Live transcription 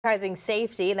Prioritizing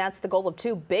safety, and that's the goal of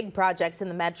two big projects in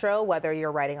the metro, whether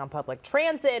you're riding on public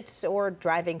transit or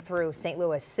driving through St.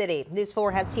 Louis City. News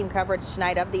 4 has team coverage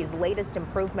tonight of these latest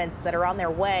improvements that are on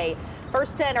their way.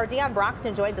 First 10, our Deon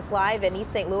Broxton joins us live in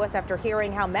East St. Louis after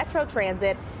hearing how Metro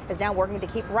Transit is now working to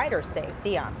keep riders safe.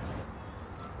 Deon.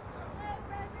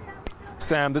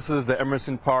 Sam, this is the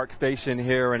Emerson Park station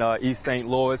here in East St.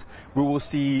 Louis. We will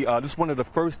see, this is one of the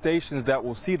first stations that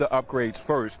will see the upgrades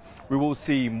first. We will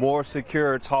see more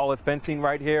secure, taller fencing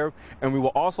right here, and we will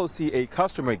also see a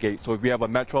customer gate. So if you have a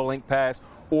MetroLink pass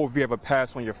or if you have a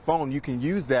pass on your phone, you can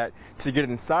use that to get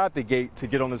inside the gate to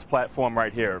get on this platform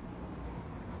right here.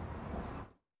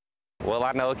 Well,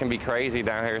 I know it can be crazy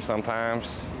down here sometimes.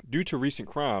 Due to recent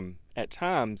crime, at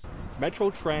times,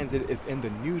 Metro Transit is in the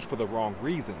news for the wrong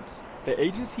reasons. The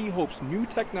agency hopes new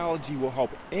technology will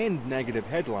help end negative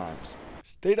headlines.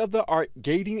 State-of-the-art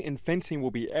gating and fencing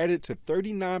will be added to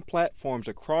 39 platforms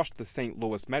across the St.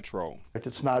 Louis Metro.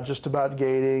 It's not just about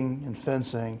gating and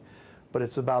fencing, but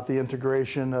it's about the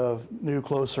integration of new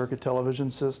closed-circuit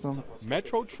television system.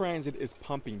 Metro Transit is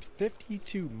pumping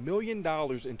 $52 million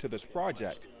into this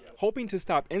project, hoping to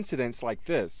stop incidents like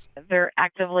this. They're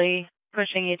actively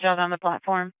pushing each other on the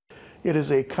platform. It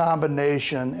is a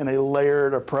combination and a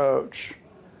layered approach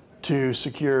to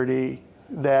security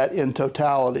that in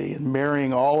totality and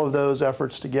marrying all of those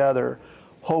efforts together,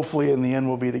 hopefully in the end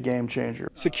will be the game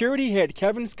changer. Security head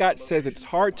Kevin Scott says it's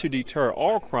hard to deter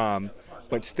all crime,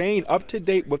 but staying up to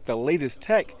date with the latest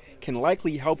tech can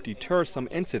likely help deter some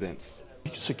incidents.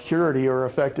 Security or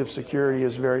effective security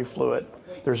is very fluid.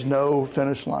 There's no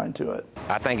finish line to it.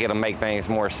 I think it'll make things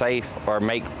more safe or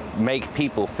make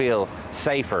people feel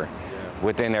safer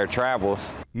within their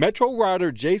travels. Metro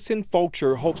rider Jason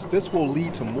Fulcher hopes this will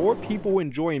lead to more people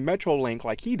enjoying MetroLink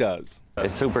like he does.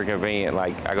 It's super convenient.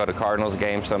 Like, I go to Cardinals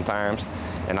games sometimes,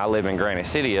 and I live in Granite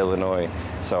City, Illinois,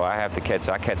 so I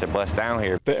catch a bus down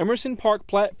here. The Emerson Park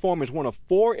platform is one of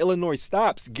 4 Illinois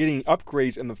stops getting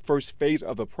upgrades in the first phase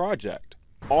of the project.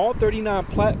 All 39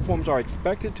 platforms are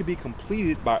expected to be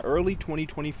completed by early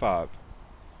 2025.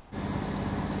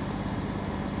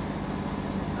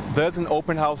 There's an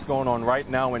open house going on right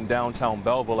now in downtown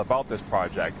Belleville about this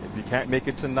project. If you can't make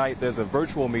it tonight, there's a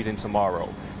virtual meeting tomorrow.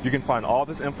 You can find all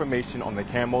this information on the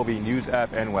CAMOV News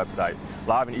app and website.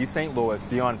 Live in East St. Louis,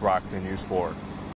 Deon Broxton, News 4.